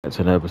It's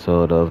an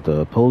episode of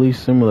the Police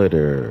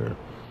Simulator.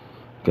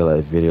 Get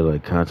like video,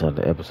 like content of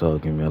the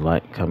episode. Give me a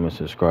like, comment,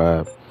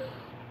 subscribe,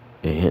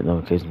 and hit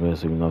notification bell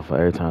so you know for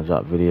every time I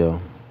drop video.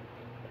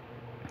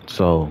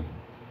 So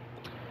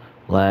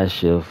last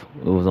shift,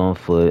 it was on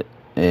foot,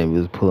 and we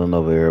was pulling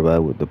over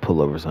everybody with the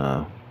pullover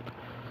sign.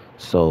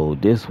 So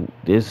this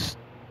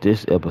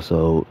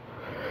episode,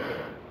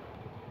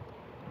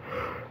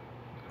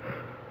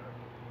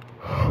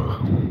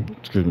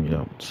 excuse me,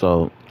 yeah.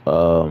 So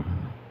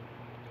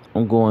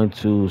I'm going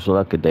to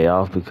select a day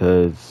off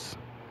because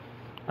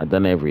I've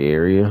done every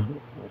area.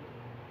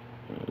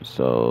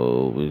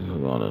 So we're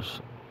gonna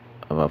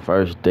have our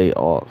first day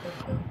off.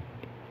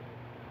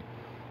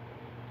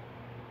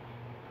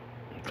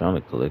 I'm trying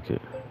to click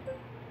it.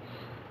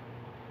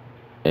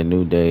 A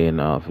new day in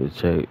the office.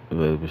 Check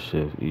available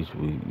shift each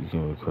week. You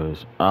can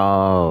request.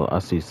 Oh, I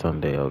see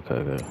Sunday.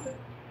 Okay.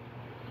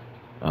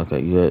 Okay,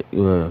 you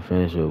haven't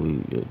finished your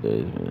week. Your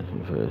days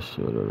first.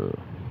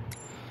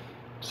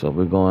 So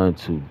we're going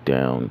to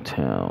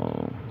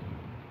downtown.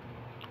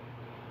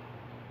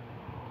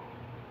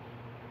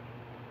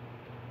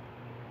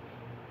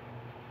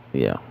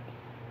 Yeah,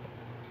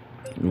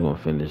 we're gonna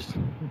finish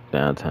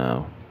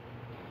downtown.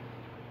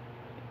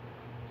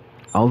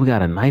 Oh, we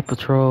got a night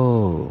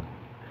patrol.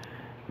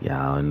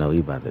 Y'all know we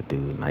about to do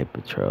night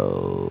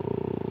patrol.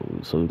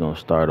 So we're gonna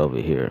start over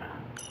here.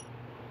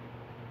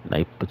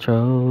 Night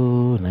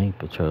patrol, night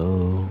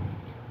patrol.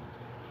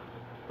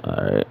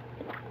 Alright.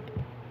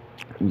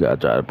 We gotta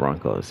drive the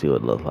Bronco and see what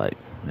it looks like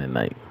at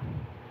night.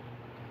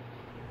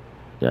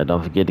 Yeah,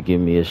 don't forget to give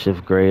me a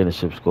shift grade and a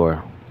shift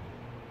score.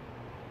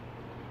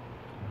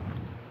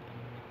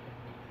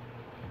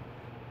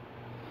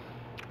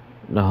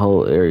 The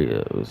whole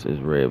area is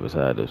red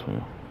beside this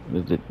one.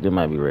 There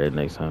might be red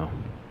next time.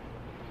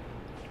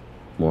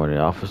 Morning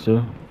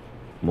officer.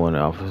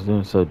 Morning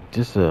officer. So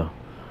this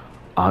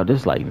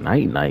like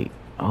night.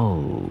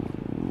 Oh,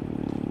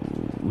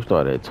 we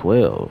start at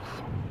 12.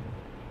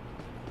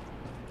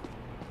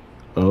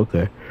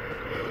 Okay.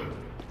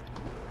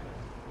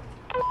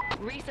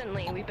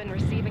 Recently, we've been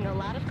receiving a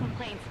lot of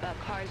complaints about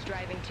cars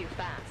driving too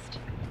fast.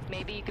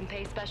 Maybe you can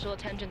pay special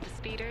attention to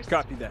speeders?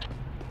 Copy that.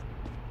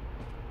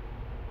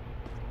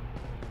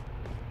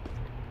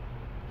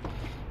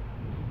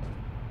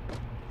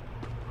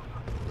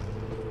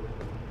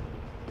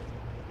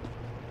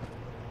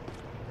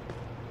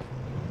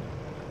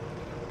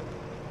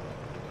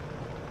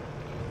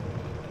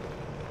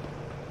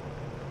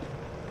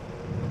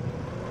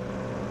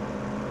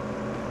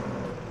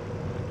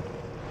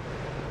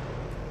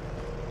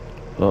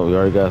 Oh, we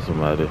already got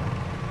somebody.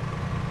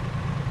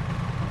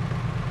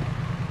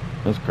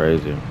 That's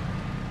crazy.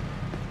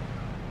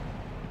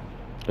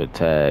 The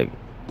tag.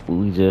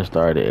 We just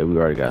started and we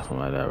already got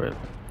somebody already.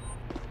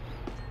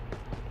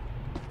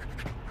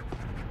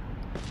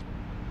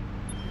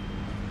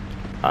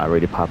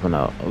 Already popping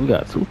out. Oh, we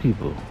got 2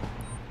 people.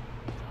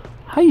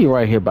 How you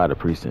right here by the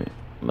precinct?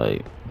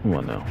 Like, come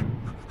on now.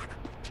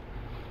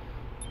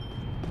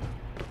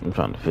 I'm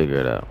trying to figure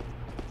it out.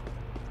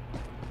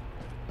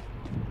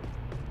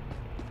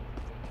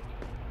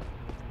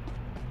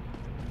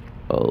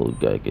 Oh, you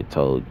gotta get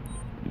told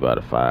about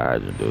a fire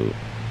hydrant, dude.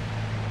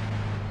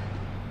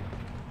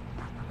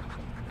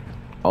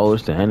 Oh,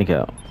 it's the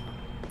handicap.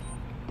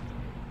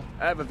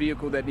 I have a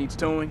vehicle that needs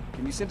towing.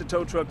 Can you send a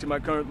tow truck to my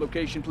current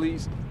location,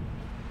 please?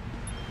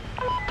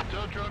 The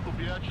tow truck will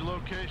be at your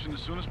location as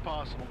soon as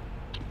possible.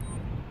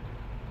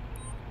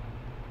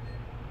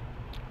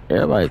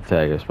 Everybody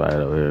tag expired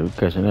over here. We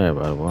catching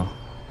everybody, boy.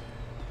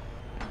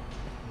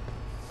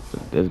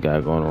 This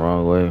guy going the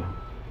wrong way.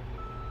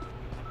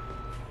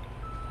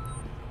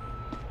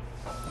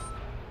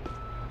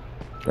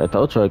 That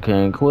tow truck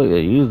came quick. They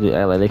usually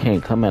act like they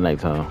can't come at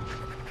nighttime.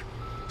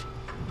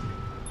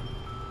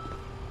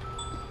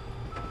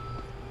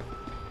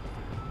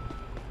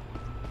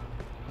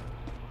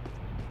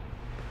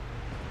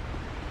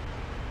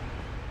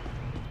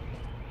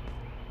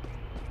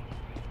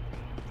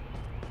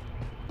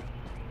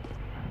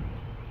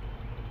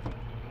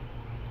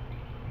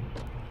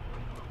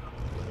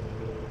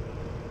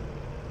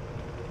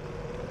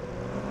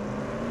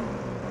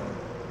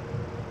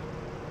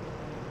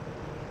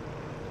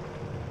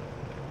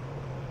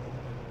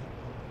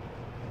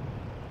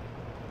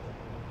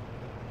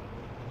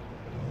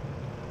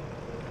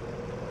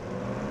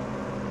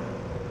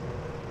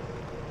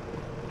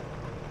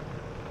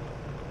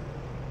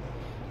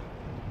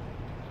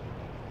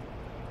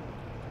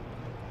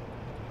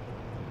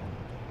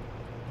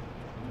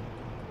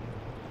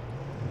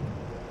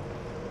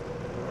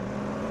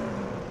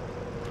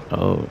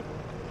 Oh.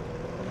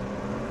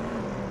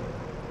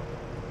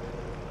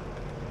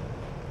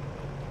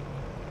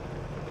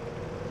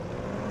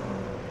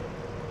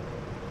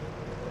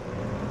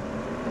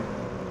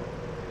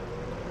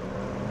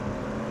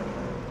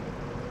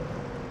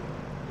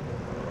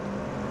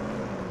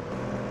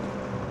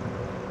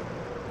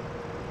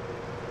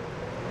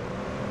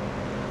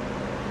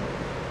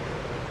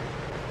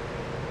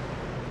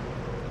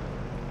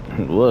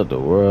 What the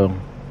world?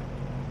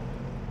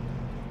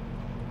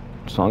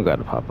 Song got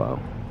to pop out.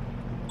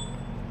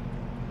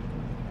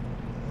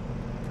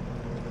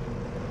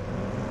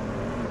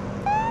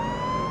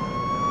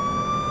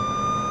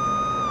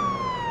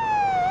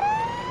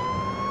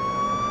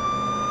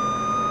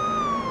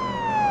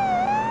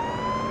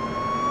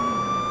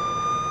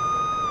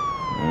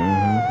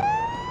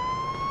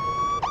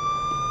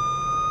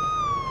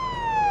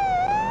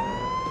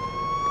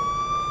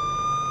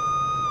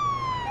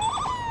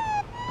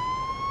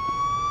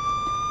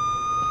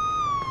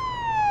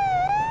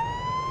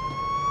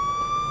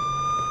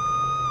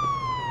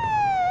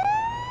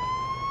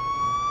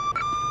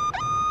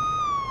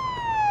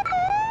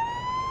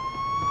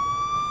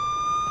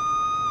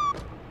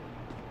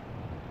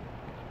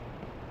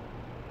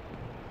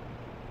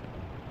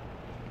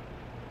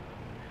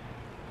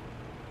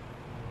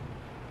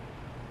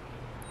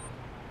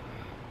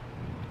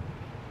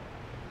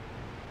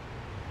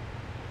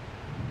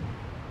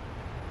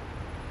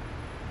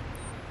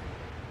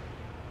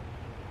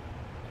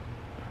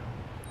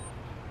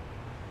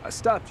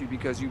 stopped you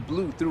because you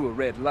blew through a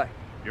red light.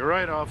 You're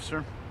right,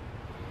 officer.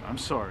 I'm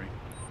sorry.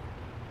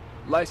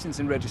 License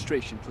and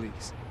registration,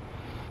 please.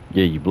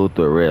 Yeah, you blew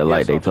through a red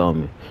light, they officer. told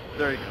me.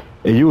 There you go.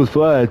 And you was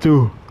flying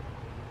too.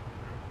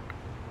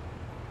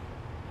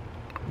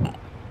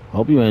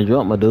 Hope you ain't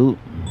drunk, my dude.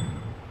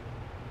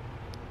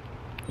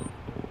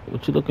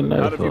 What you looking at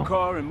Out of for? your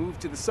car and move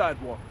to the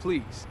sidewalk,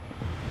 please.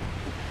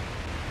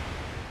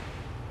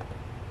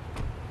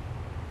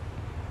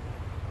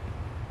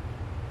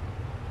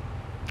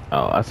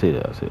 Oh, I see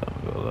that. I see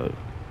that. Like,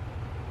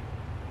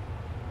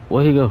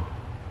 where'd he go?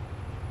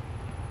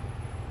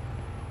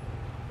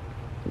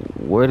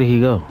 Where did he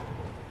go?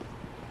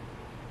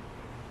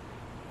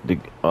 The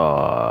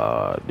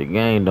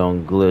game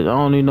don't glitch. I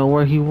don't even know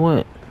where he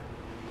went.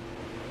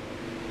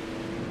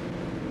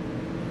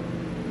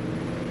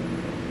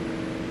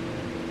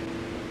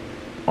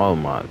 Oh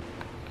my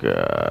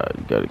God!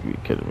 You gotta be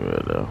kidding me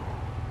right now.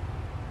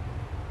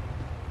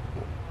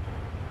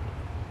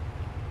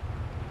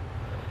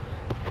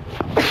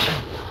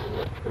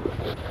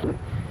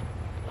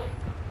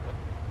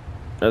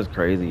 That's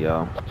crazy,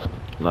 y'all.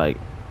 Like,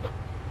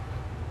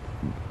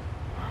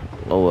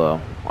 oh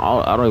well.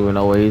 I don't even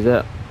know where he's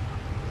at.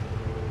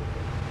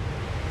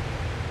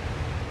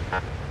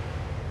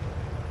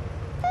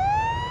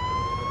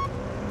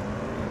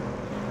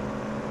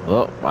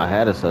 Well, I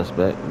had a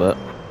suspect, but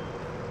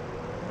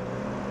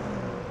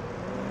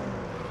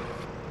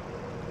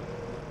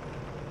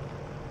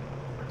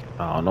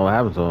I don't know what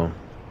happened to him.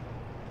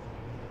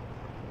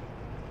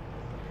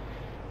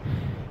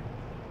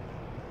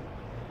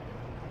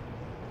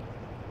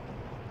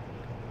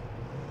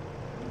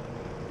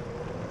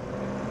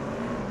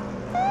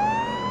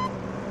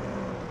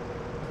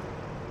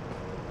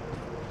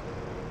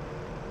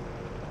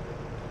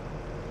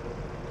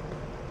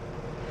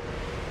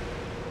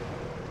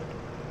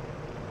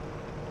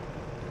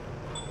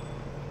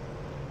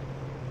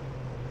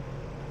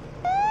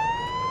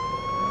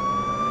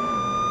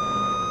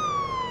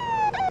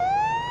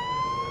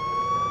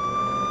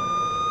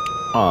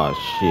 Oh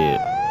shit.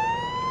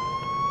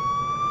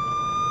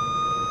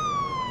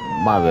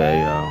 My bad,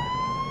 y'all.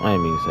 I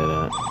didn't mean to say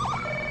that.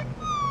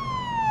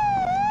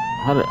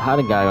 How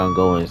the guy gonna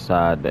go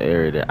inside the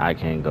area that I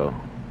can't go?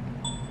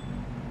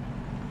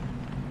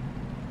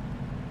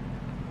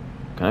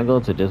 Can I go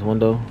to this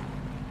window?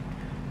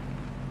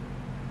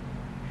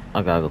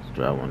 I gotta go to the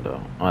drive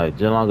window. Alright,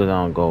 just as long as I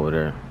don't go over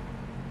there.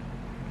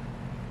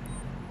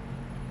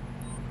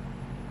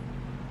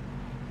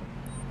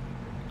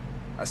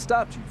 I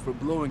stopped you for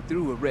blowing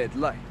through a red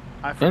light.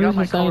 I forgot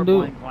my the same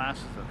dude. colorblind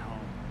glasses at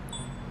home.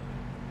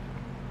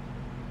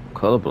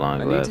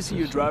 Colorblind I glasses. need to see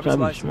your I'm driver's trying to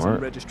be license smart.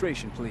 and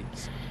registration,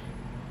 please.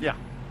 Yeah,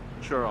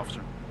 sure,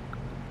 officer.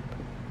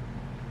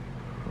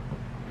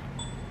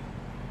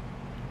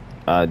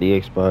 ID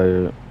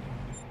expired.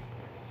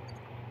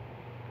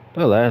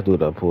 That last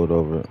dude I pulled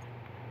over,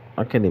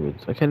 I can't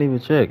even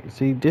check.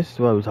 See, this is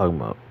what we're talking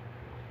about.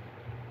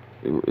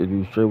 If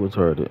you straight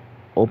retarded,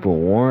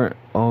 open warrant.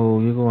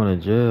 Oh, you're going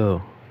to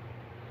jail.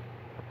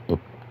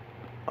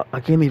 I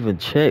can't even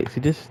check. See,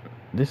 this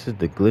is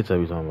the glitch I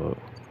was talking about.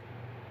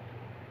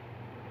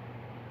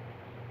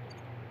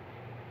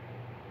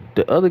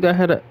 The other guy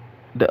had an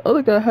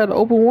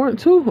open warrant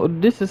too, or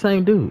this the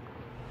same dude?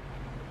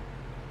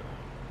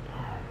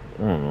 I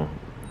don't know.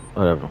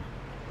 Whatever.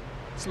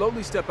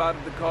 Slowly step out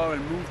of the car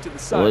and move to the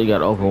sidewalk. Well, you got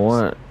an open please.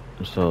 warrant,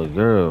 so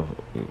girl.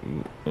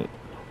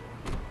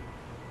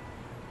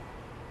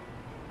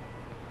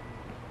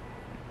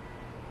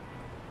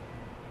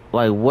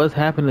 Like, what's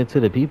happening to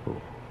the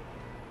people?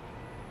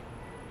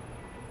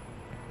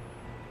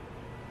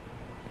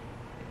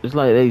 It's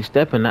like they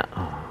stepping out.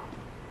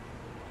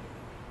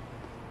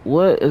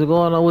 What is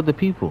going on with the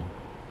people?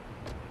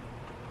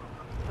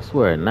 I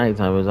swear, at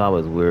nighttime it's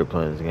always weird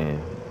playing this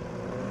game.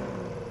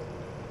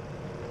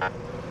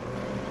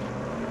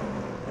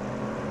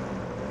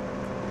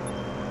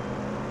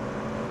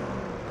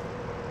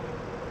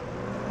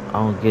 I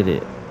don't get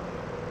it.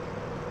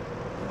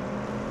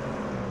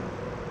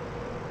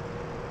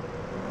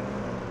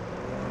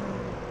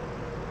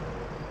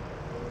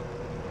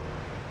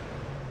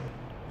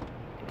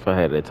 If I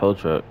had a tow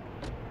truck,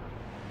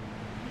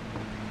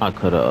 I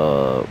could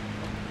have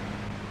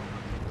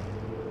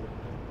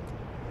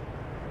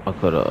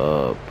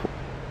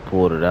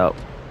pulled it out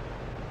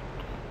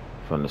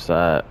from the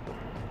side.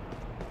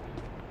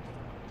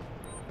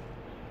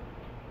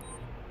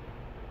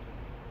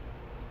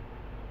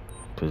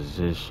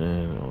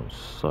 Position on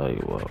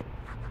sidewalk.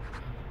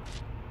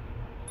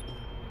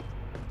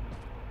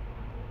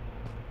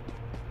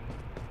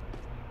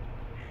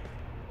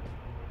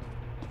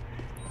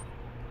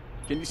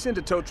 Can you send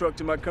a tow truck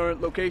to my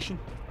current location?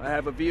 I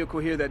have a vehicle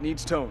here that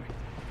needs towing.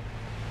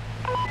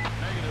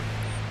 Negative.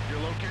 Your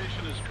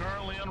location is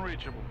currently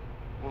unreachable.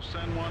 We'll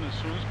send one as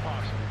soon as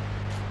possible.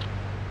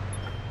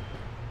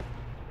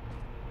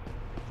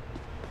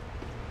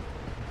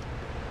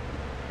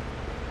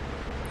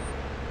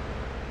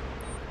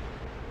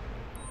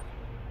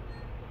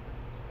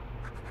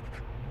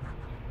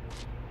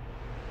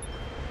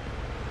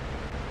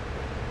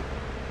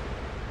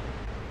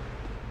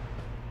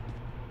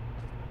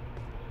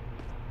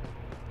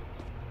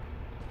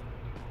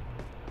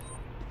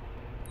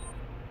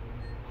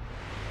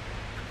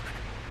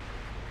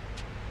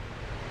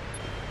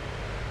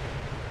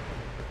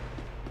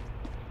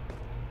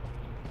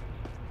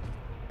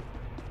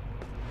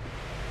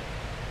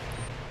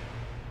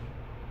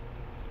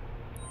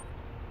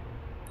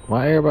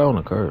 Why everybody on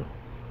the curb?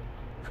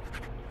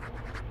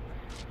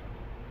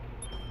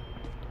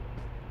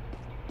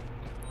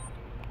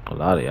 A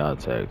lot of y'all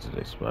tags is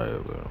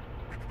expired, bro.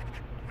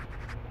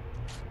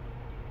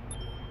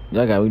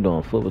 Y'all got me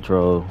doing foot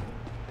patrol.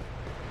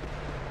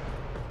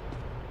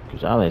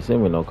 Cause y'all ain't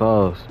send me no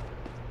calls.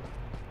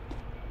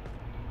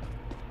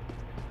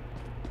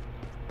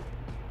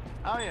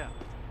 Oh, yeah.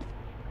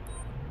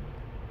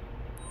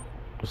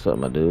 What's up,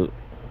 my dude?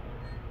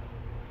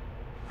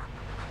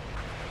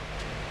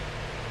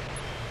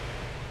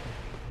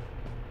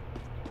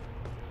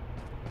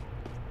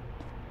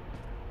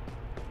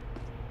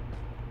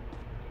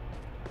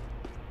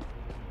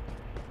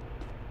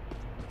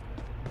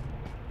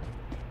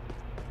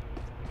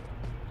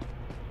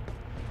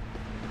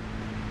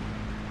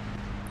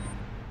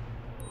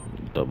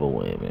 Double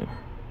whammy.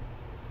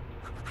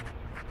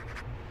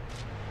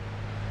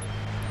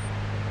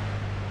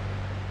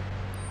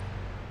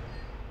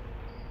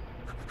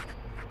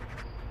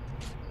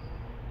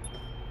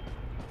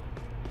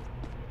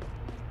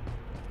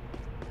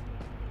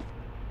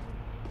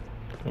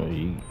 Oh,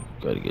 you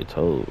gotta get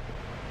told.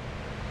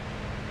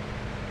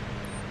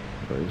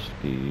 First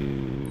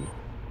view.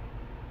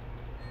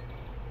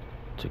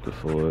 Ticket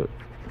for it.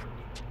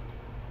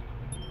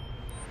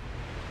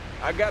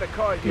 I got a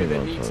car here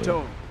that needs sorry.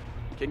 towing.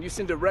 Can you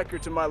send a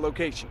record to my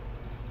location?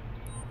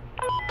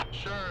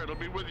 Sure, it'll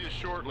be with you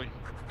shortly.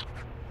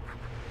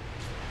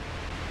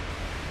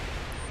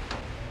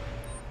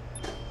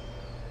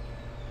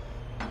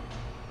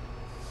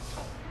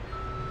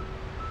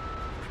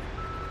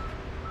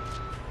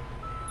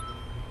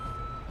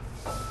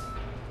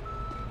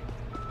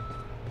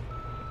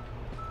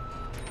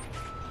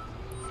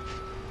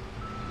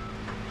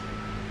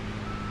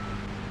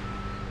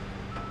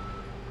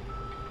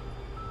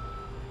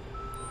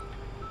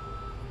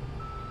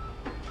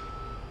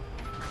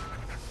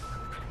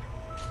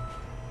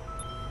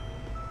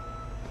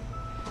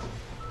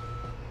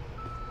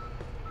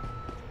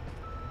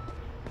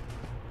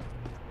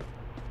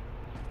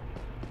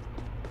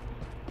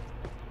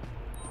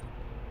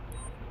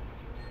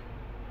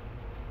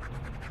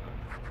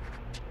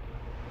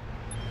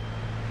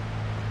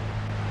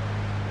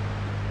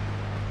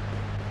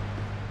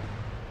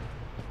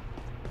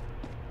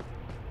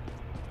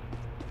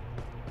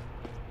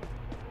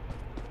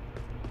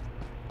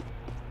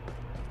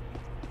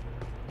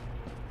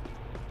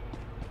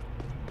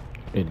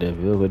 If that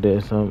vehicle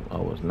did something, I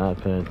was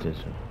not paying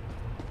attention.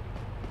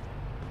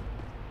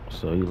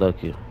 So you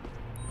lucky.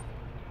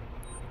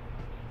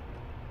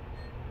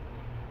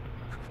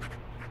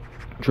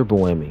 Triple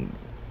whammy.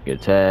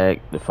 Get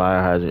tagged, the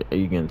fire hydrant, or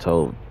you getting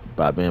told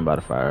by being by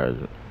the fire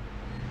hydrant.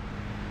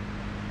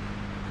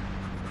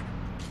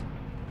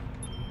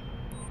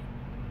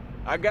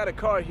 I got a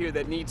car here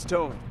that needs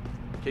towing.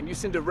 Can you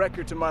send a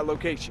record to my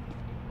location?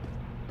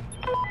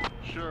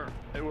 Sure,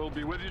 it will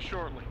be with you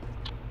shortly.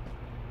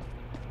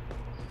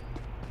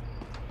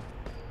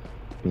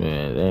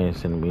 Man, they ain't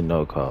sending me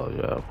no calls,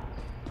 y'all.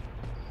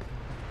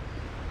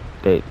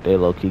 They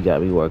low-key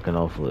got me working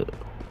on foot.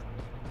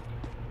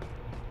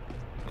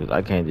 Cause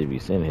I can't just be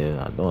sitting here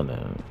not doing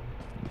that.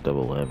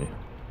 Double whammy.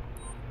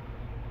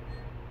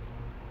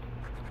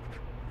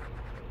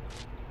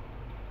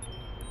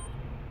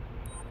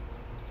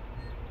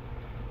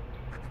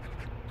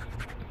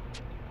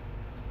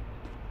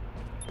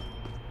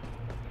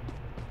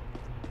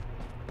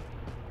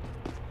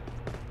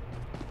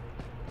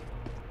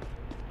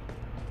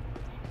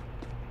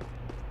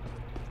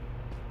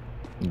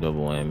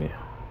 Double whammy.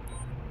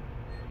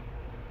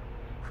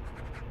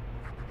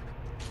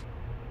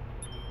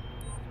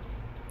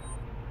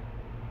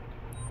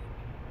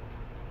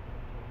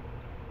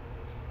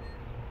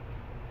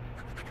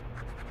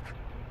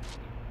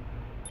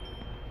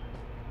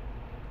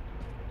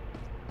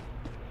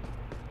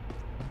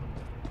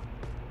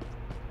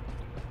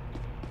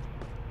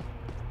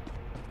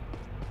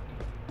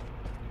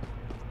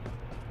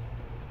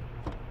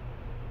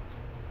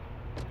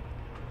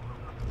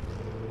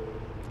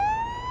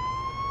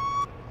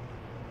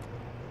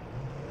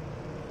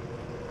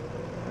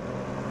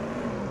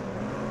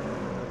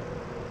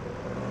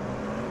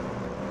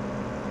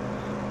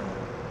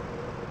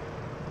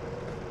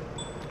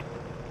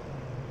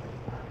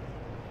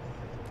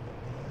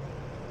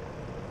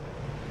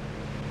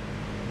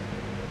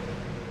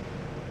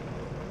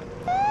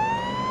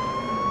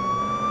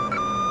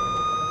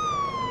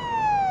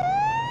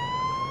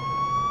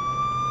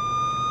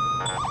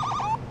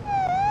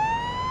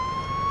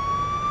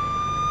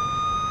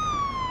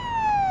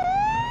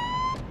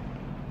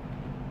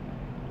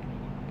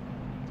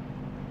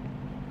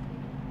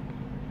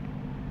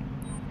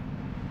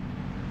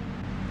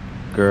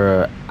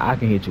 Girl, I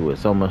can hit you with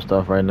so much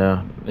stuff right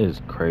now.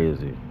 It's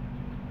crazy.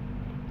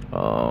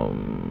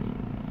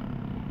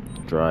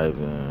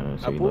 Driving.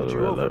 So I you know pulled the you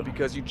red over light.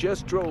 because you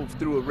just drove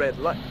through a red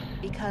light.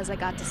 Because I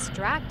got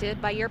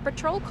distracted by your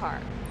patrol car.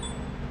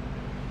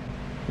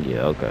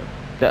 Yeah, okay.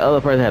 That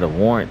other person had a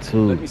warrant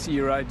too. Let me see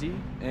your ID,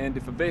 and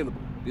if available,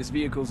 this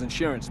vehicle's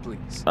insurance,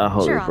 please. I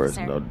hope Sure, this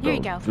person officer. don't Here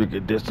you go.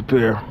 freaking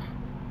disappear.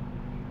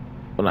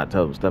 When I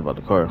tell him to step out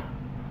the car.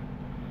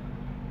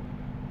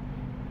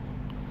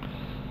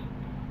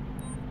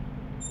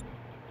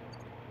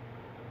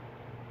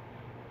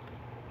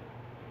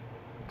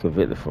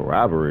 Convicted for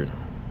robbery.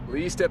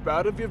 Please step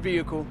out of your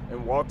vehicle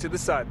and walk to the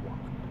sidewalk.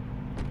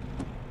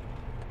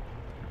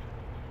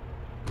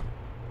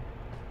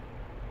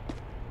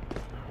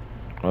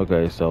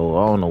 Okay, so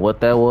I don't know what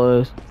that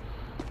was,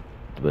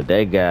 but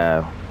that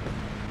guy,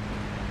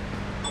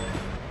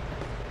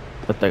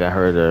 I think I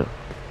heard it.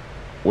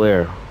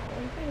 Where?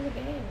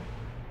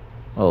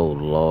 Oh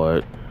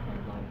Lord.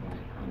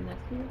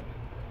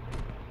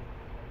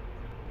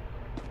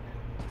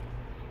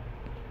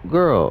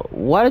 Girl,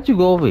 why did you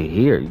go over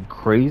here? You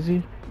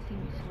crazy?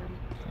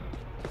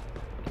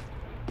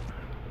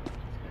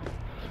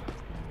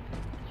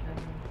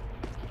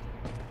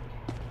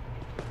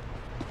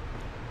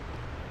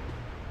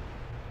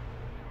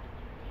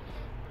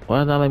 Why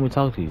did not let me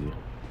talk to you?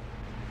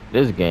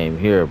 This game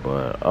here,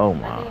 but oh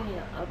my.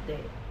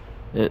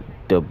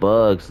 The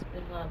bugs.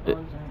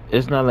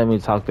 It's not letting me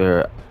talk to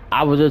her.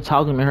 I was just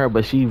talking to her,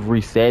 but she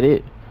reset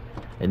it,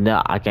 and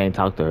now I can't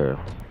talk to her.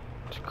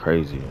 It's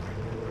crazy.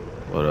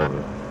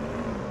 Whatever.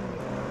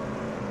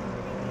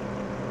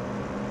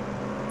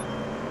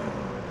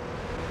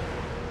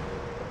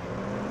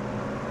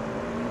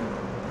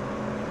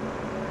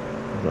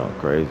 I'm going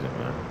crazy,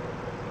 man.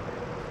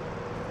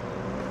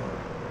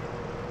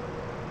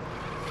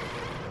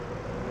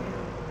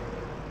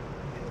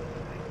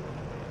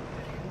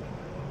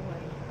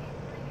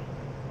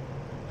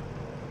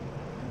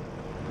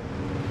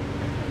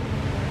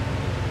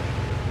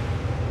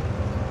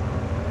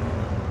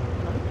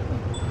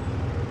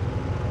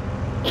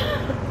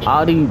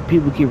 All these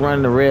people keep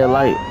running the red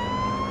light,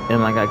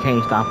 and like I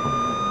can't stop them.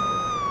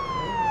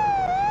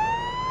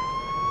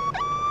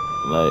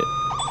 Like,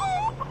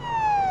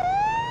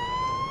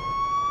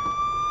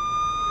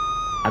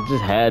 I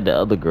just had the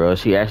other girl.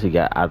 She actually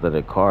got out of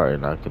the car,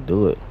 and I could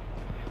do it.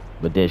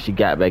 But then she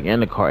got back in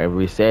the car and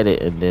reset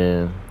it, and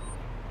then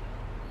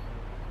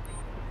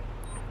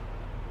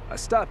I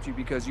stopped you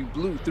because you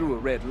blew through a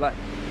red light.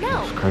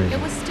 No, it's crazy.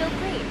 it was still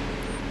green.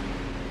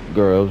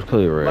 Girl, it was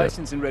clearly red.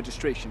 License and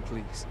registration,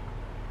 please.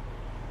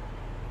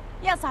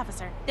 Yes,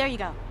 officer. There you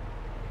go.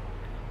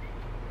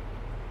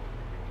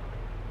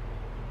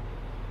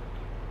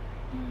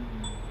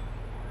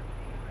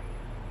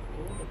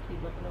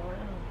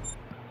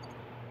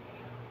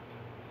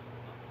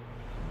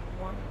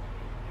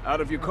 Out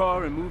of your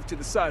car and move to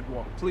the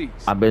sidewalk, please.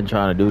 I've been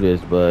trying to do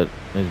this, but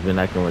it's been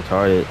acting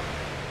retarded.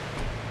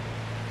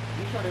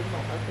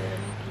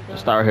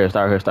 Start here,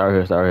 start here, start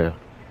here, start here.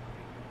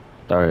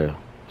 Start here,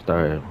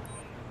 start here.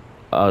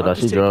 Oh, I'm no,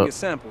 just she taking drunk. a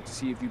sample to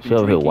see if you've She been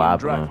over here drinking and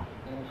wobbling. driving.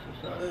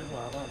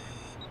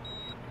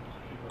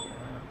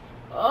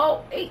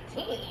 Oh,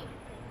 18.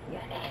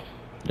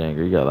 Dang,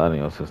 girl, you got a lot in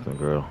your system,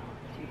 girl.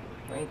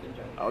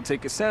 I'll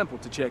take a sample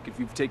to check if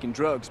you've taken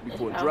drugs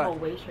before I have a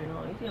driving. waist trainer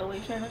on. You see a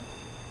waist trainer?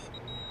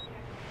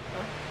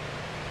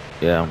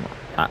 Yeah,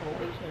 I have a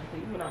waist trainer. So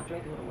you went out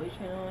drinking with a waist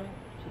trainer on?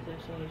 She said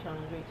she ain't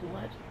trying to drink too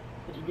much,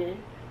 but you did.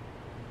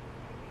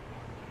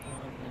 Oh,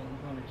 okay,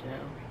 you're going to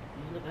jail.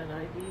 Did you look at her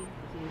ID? You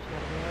see if she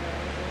got a warrant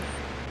or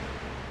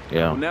anything?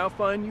 yeah. We'll now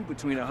fine you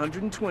between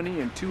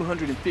 $120 and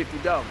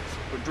 $250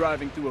 for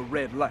driving through a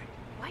red light.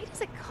 Why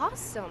does it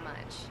cost so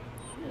much?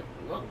 Shit,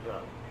 look,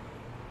 bro.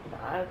 The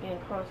eyes getting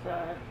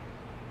cross-eyed.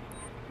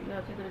 You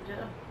gotta take her to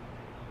jail.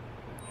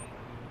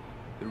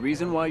 The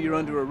reason why you're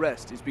under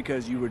arrest is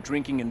because you were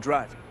drinking and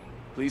driving.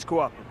 Please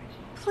cooperate.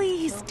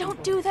 Please,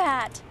 don't do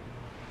that.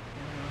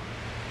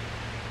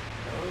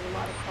 There was a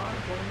lot of cars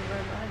going in the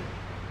red light.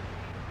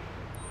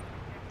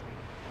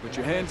 Put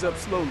your hands up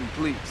slowly,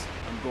 please.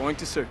 I'm going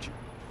to search you.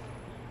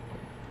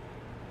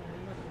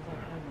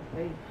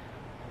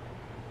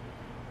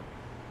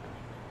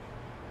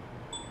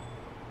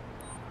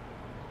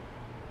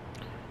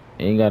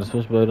 You ain't got a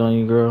switchblade on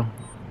you, girl?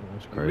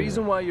 That's The crazy.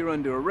 reason why you're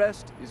under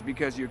arrest is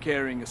because you're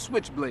carrying a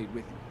switchblade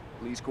with you.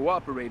 Please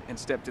cooperate and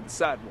step to the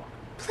sidewalk.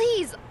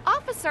 Please,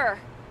 officer!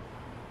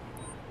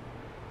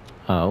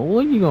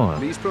 Where you going?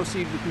 Please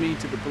proceed with me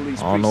to the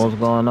police I don't know what's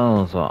precinct. going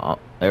on, so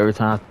every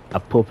time I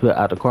pull people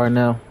out the car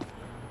now,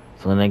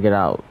 so when they get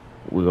out,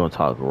 we're gonna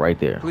talk right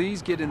there.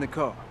 Please get in the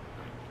car.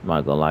 I'm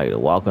not gonna lie to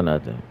walk or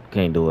nothing.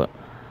 Can't do it.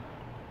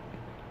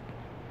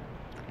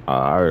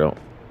 I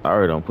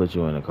already don't put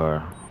you in the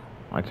car.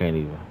 I can't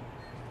even.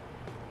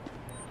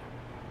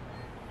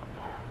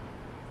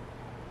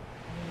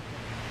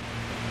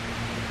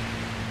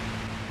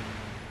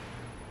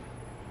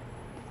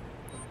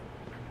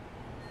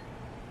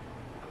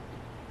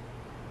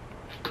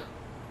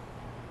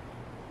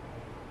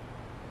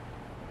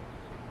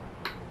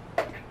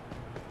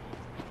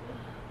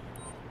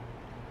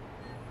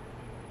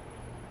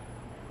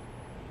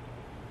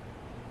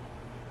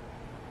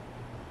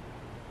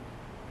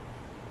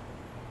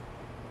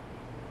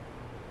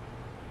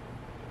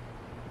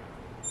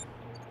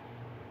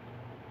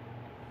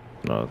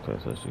 Okay,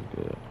 so she's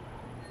good.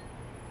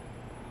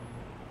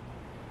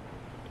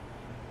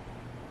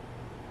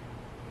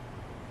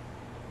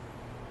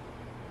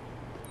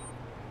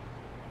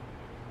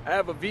 I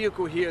have a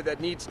vehicle here that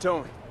needs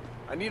towing.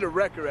 I need a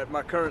wrecker at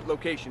my current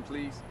location,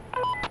 please.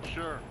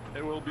 Sure,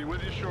 it will be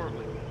with you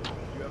shortly.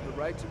 You have the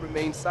right to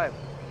remain silent.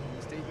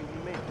 The statement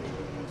you make may be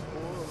used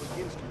for or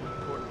against you in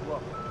a court of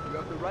law. You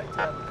have the right to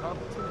have a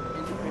competent and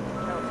independent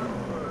counsel,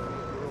 preferably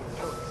of your own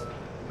choice.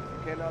 If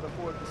you cannot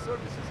afford the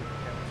services of the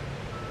counsel,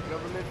 the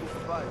government will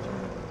provide you.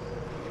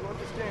 Do you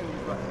understand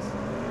these rights?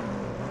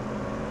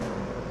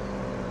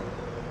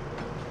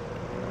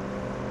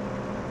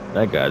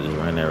 That guy just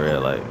ran that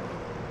red light.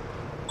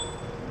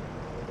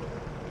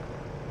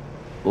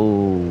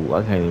 Ooh,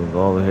 I can't even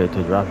go over here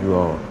to drop you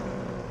off.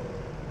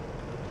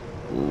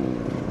 Ooh,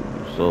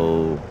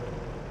 so,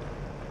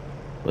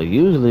 but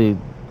usually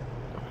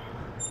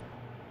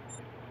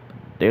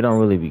they don't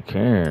really be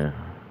caring.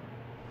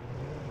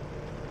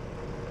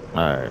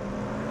 All right.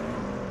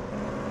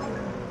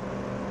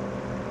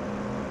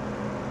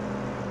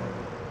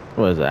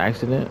 What is it,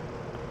 accident?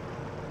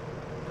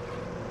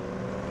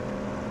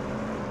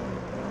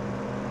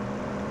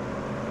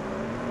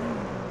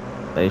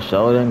 They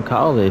showed didn't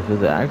call it if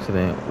it's an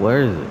accident.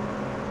 Where is it?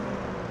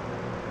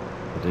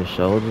 This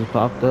show just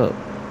popped up.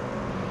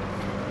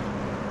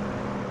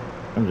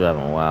 I'm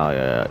driving wild,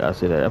 yeah. I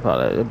see that.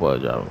 That boy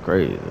driving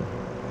crazy.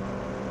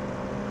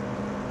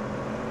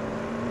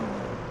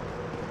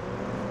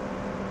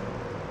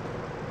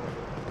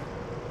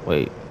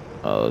 Wait.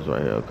 Oh, it's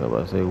right here. Okay,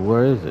 but I say,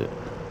 where is it?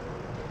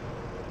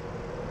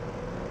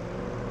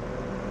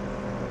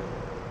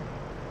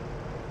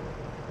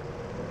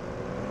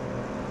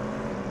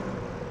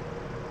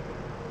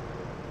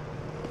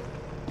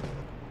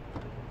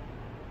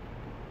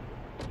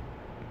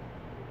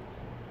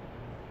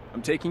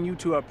 I'm taking you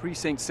to our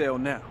precinct cell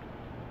now.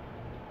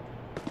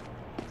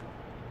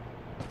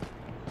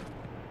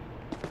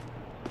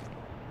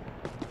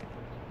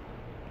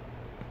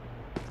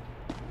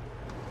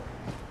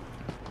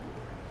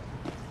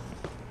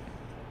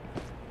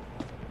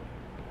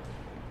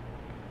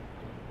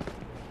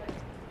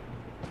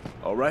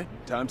 All right,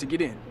 time to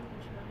get in.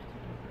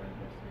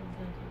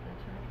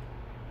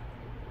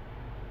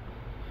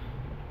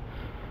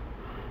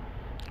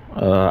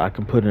 I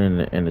can put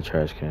it in the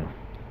trash can.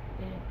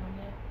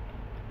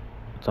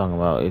 Talking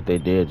about if they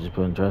did, just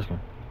put it in the trash can.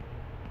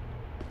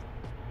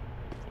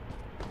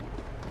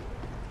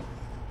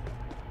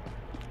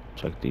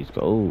 Check these.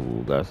 Oh,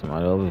 got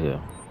somebody over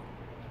here.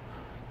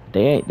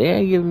 They ain't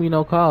giving me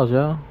no calls,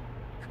 y'all.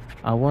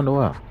 I wonder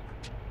why.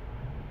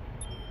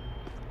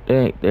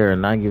 They're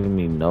not giving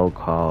me no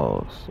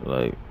calls.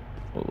 Like,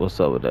 what's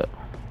up with that?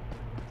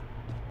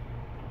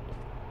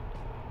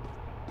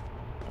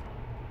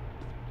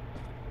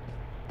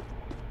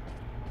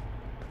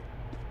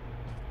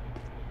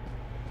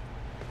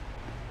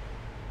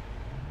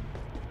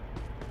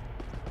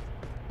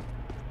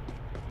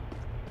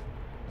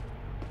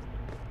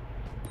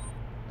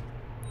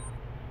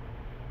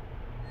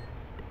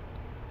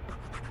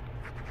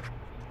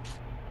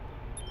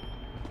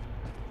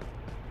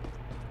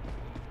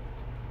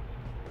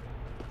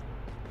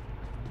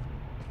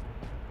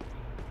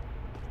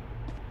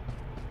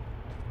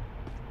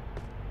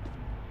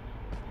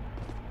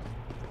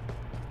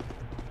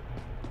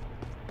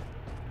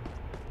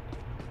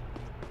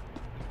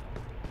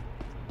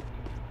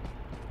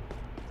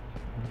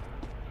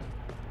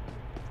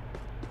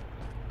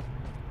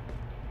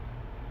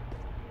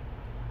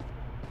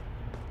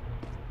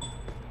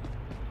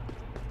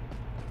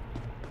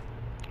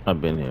 I've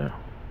been here.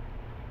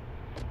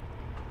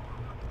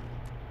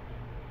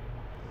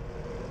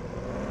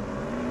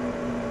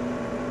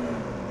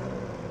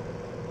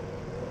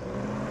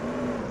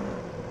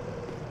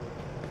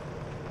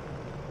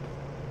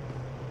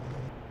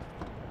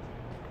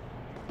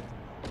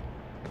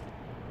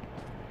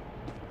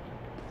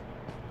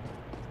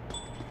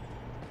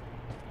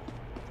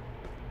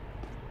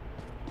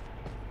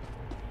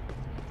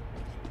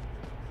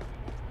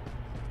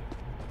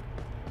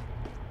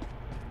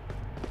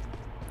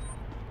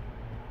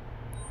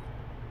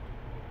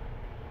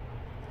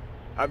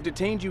 I've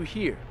detained you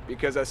here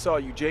because I saw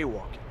you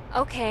jaywalking.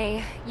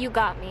 Okay, you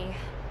got me.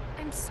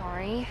 I'm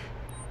sorry.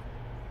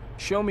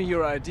 Show me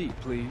your ID,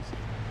 please.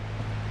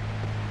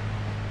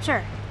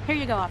 Sure. Here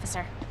you go,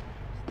 officer.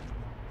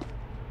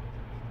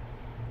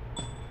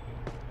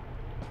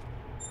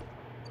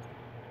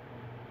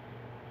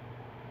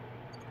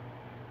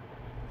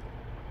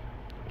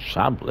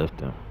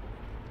 Shoplifting.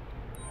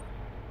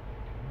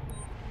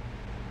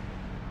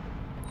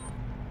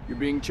 You're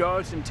being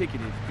charged and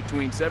ticketed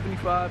between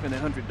 $75 and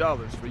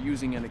 $100 for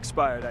using an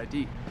expired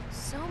ID.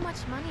 So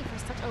much money for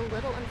such a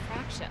little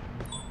infraction.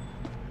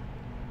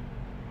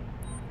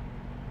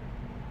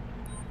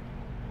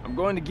 I'm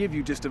going to give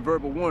you just a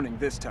verbal warning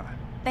this time.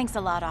 Thanks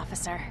a lot,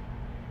 officer.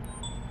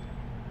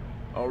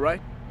 All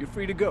right, you're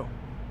free to go.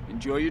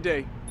 Enjoy your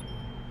day.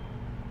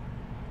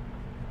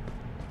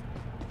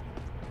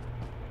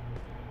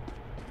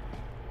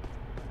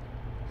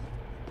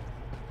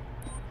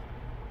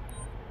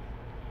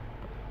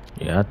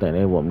 Yeah, I think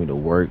they want me to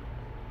work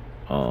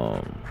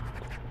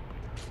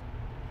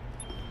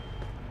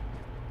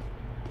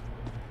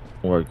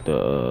work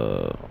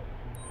the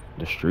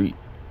street.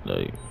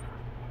 Like,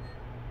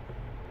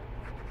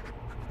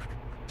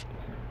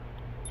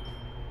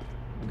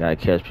 gotta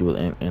catch people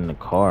in the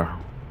car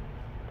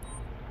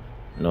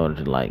in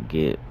order to like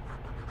get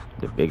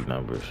the big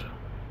numbers.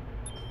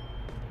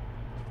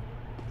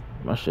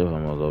 My shift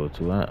almost over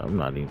too. I'm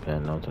not even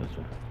paying no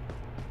attention.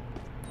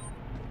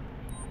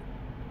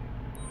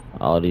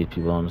 All these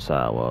people on the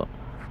sidewalk.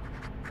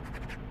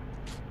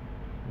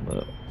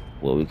 But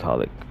what we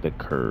call it, the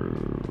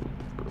curb.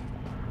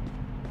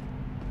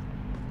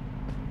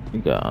 You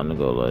got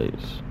undergo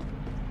lights.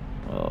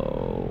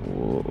 Oh,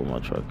 where my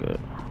truck at?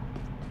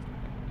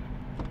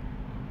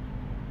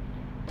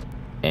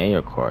 And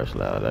your car is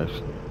loud,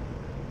 actually.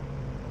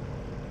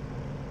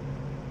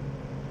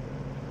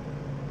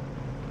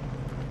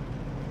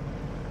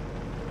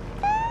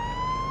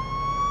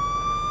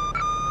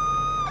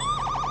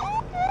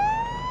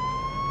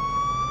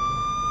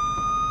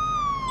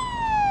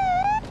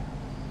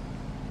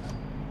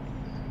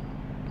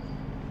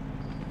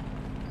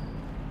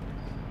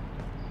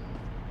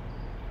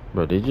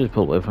 Bro, did you just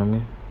pull away from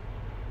me?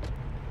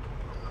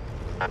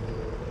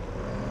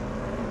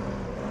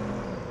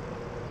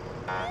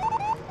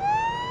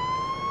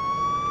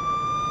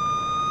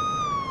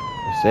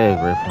 It says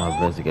ready for my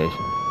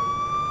investigation.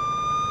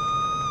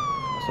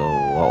 So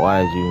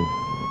why did you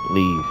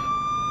leave?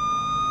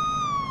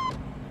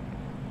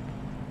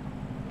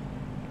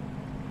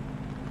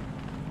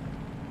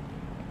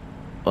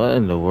 What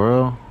in the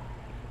world?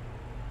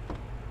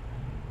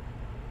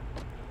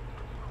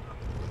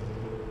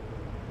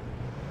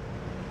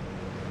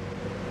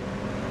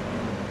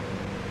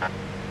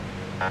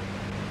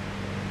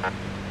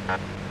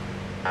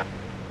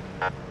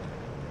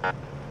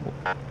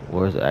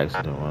 Where's the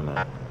accident one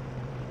at?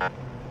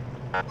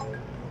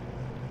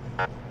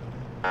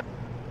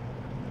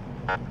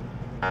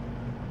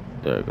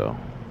 There we go.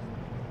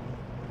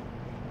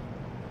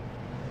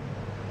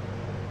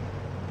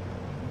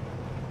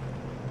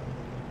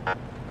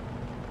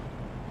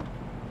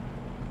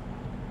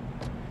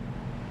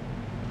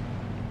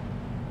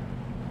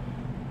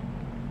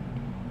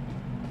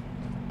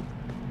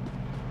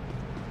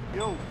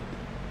 Yo.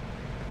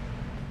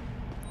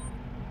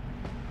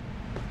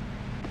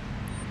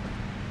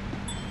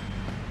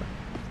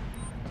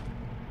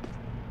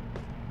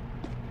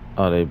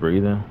 Are they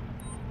breathing?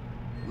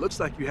 Looks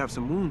like you have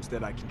some wounds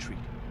that I can treat.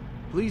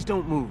 Please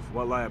don't move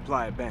while I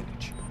apply a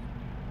bandage.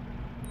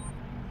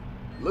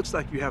 Looks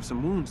like you have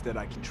some wounds that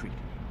I can treat.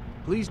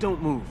 Please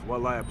don't move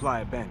while I apply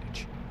a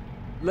bandage.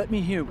 Let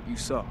me hear what you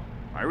saw.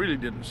 I really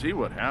didn't see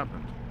what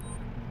happened.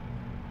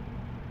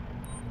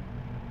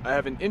 I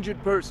have an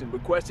injured person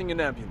requesting an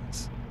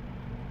ambulance.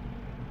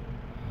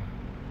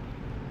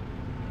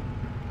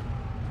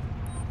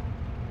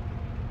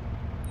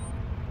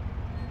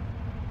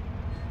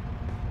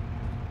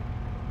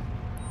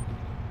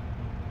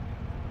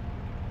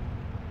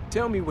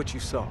 Tell me what you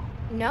saw.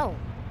 No.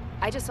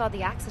 I just saw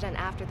the accident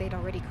after they'd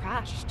already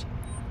crashed.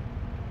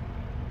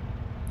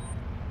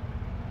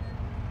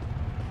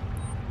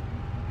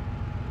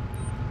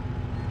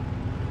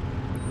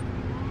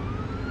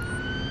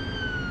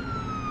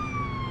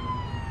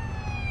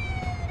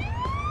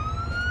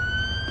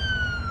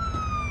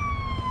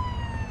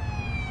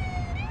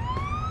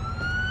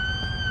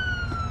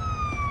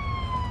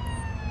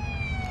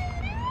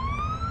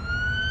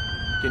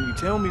 Can you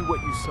tell me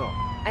what you saw?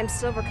 I'm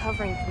still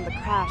recovering from the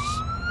crash.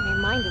 My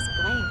mind is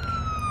blank.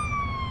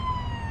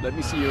 Let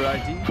me see your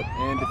ID,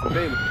 and if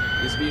available,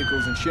 this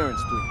vehicle's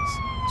insurance,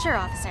 please. Sure,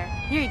 officer.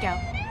 Here you go.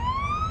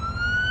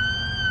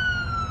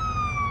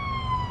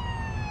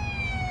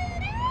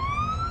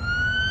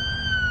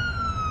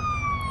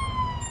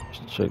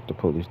 Let's check the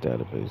police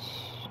database.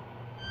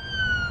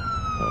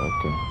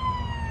 Okay.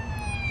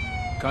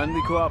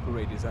 Kindly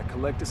cooperate as I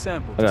collect a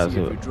sample I to gotta see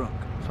see if what- you're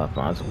drunk. If I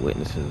find some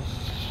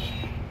witnesses,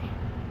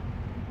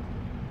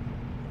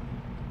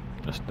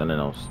 they're standing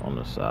on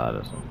the side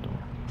or something.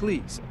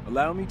 Please,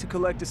 allow me to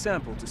collect a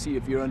sample to see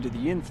if you're under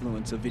the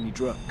influence of any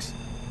drugs.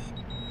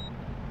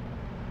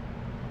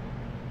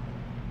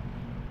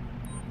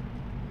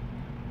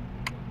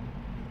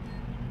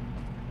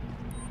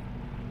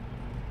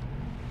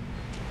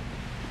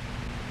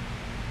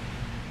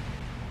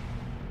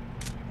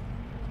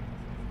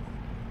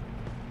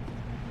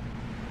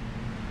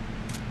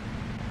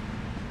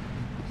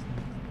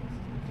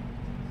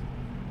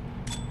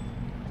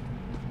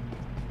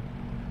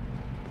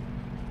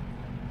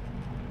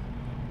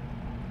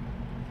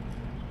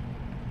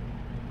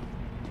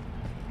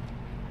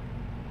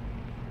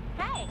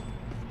 Hey!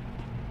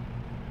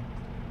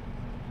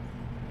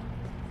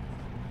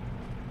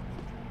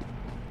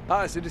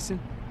 Hi, citizen.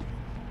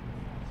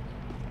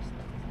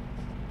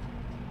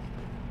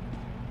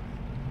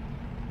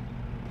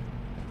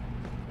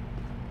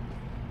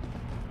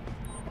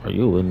 Are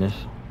you a witness?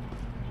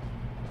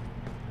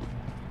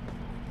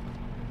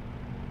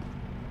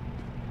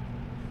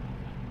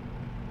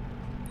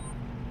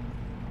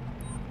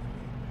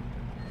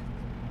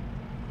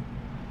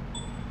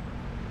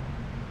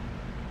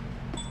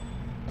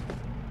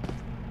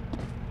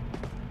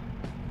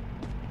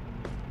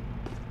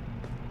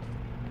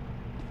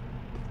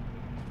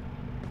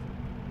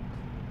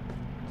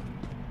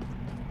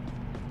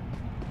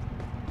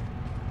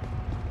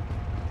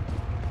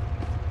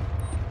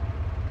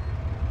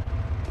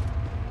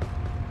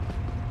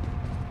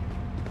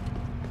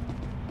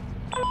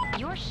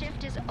 Your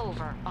shift is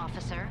over,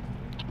 officer.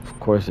 Of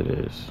course it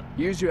is.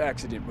 Here's your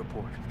accident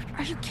report.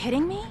 Are you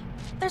kidding me?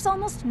 There's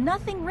almost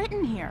nothing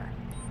written here.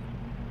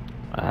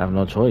 I have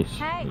no choice.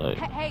 Hey, Like,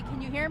 hey,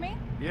 can you hear me?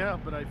 Yeah,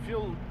 but I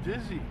feel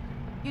dizzy.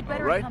 You'd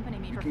better All right, accompany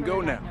me you for can further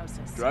go now.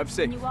 diagnosis. Drive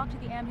safe. Can you walk to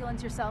the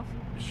ambulance yourself?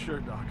 Sure,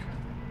 Doc.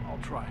 I'll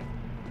try.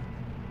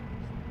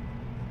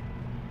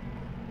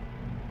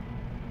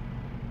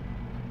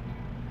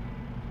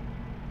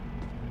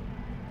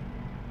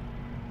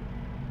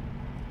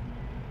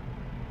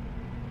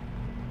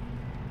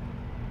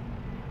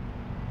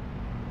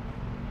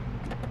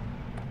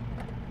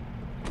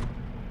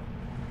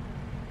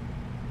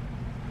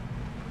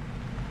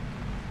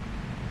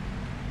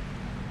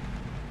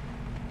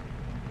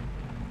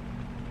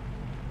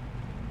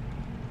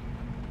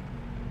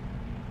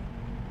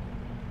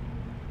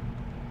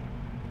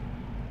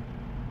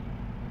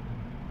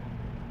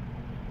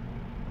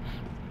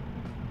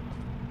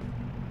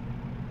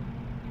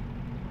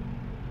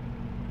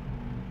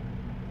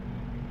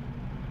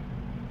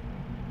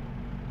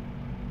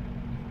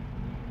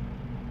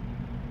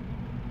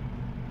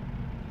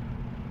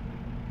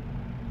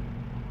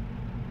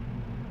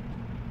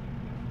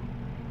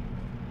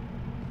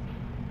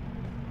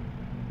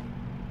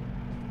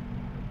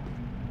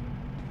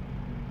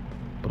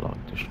 block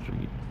the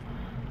street.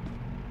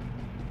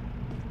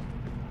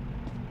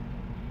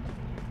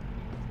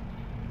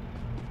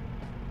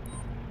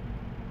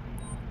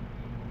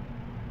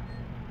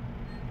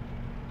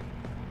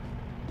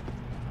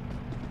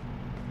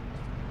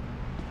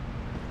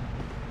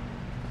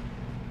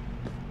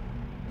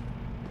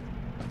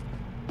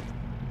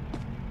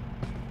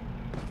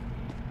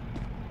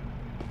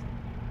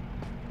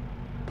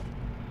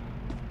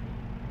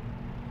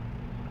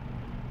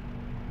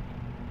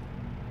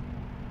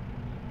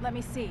 Let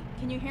me see.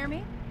 Can you hear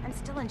me? I'm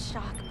still in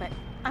shock, but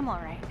I'm all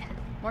right.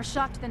 More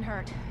shocked than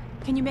hurt.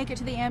 Can you make it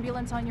to the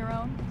ambulance on your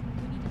own?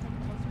 We need to take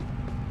a closer look.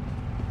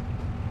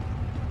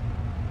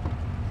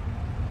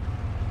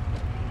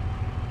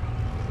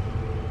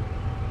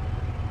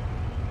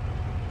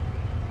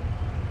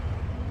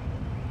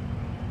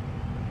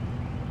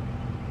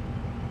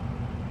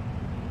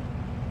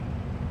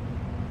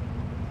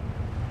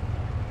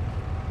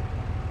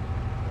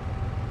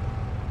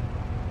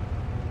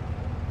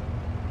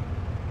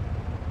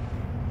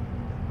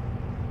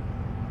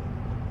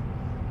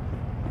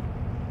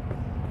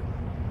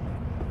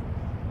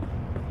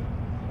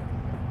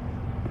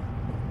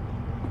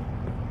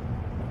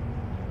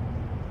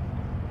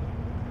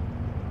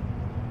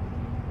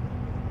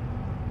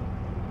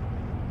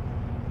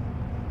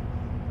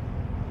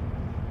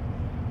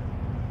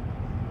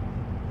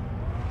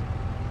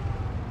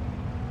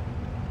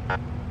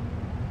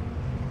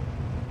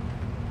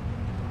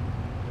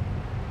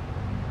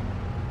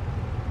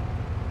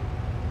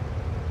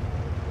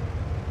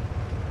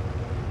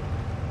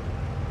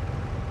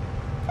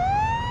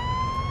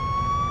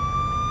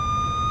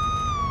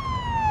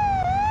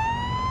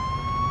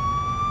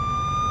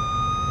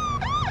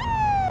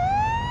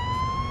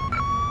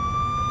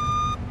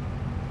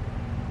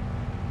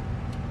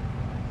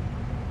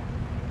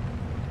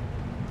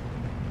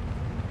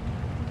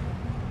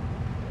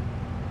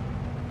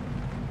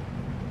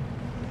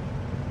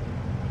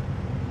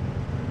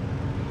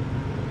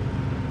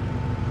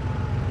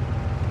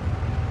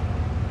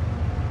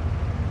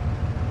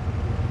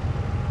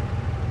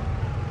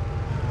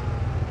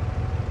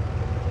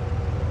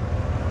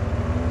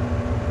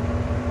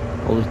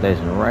 Police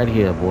station right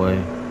here, boy.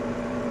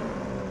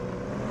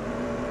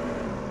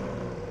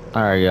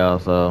 Alright, y'all,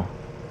 so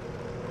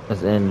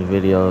let's end the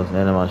video. It's the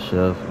end of my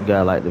shift. You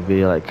gotta like the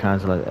video, like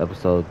content, like the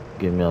episode.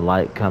 Give me a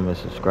like, comment,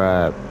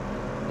 subscribe,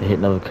 and hit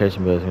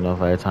notification bells so you know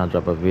if I every time I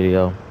drop a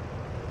video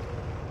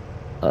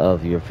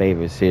of your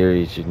favorite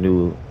series, your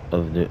new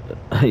of the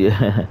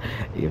yeah,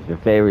 if your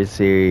favorite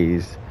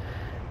series,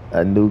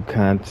 a new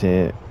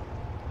content,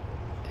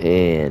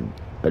 and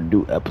a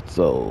new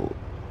episode.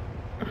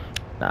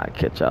 Nah,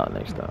 catch y'all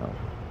next time.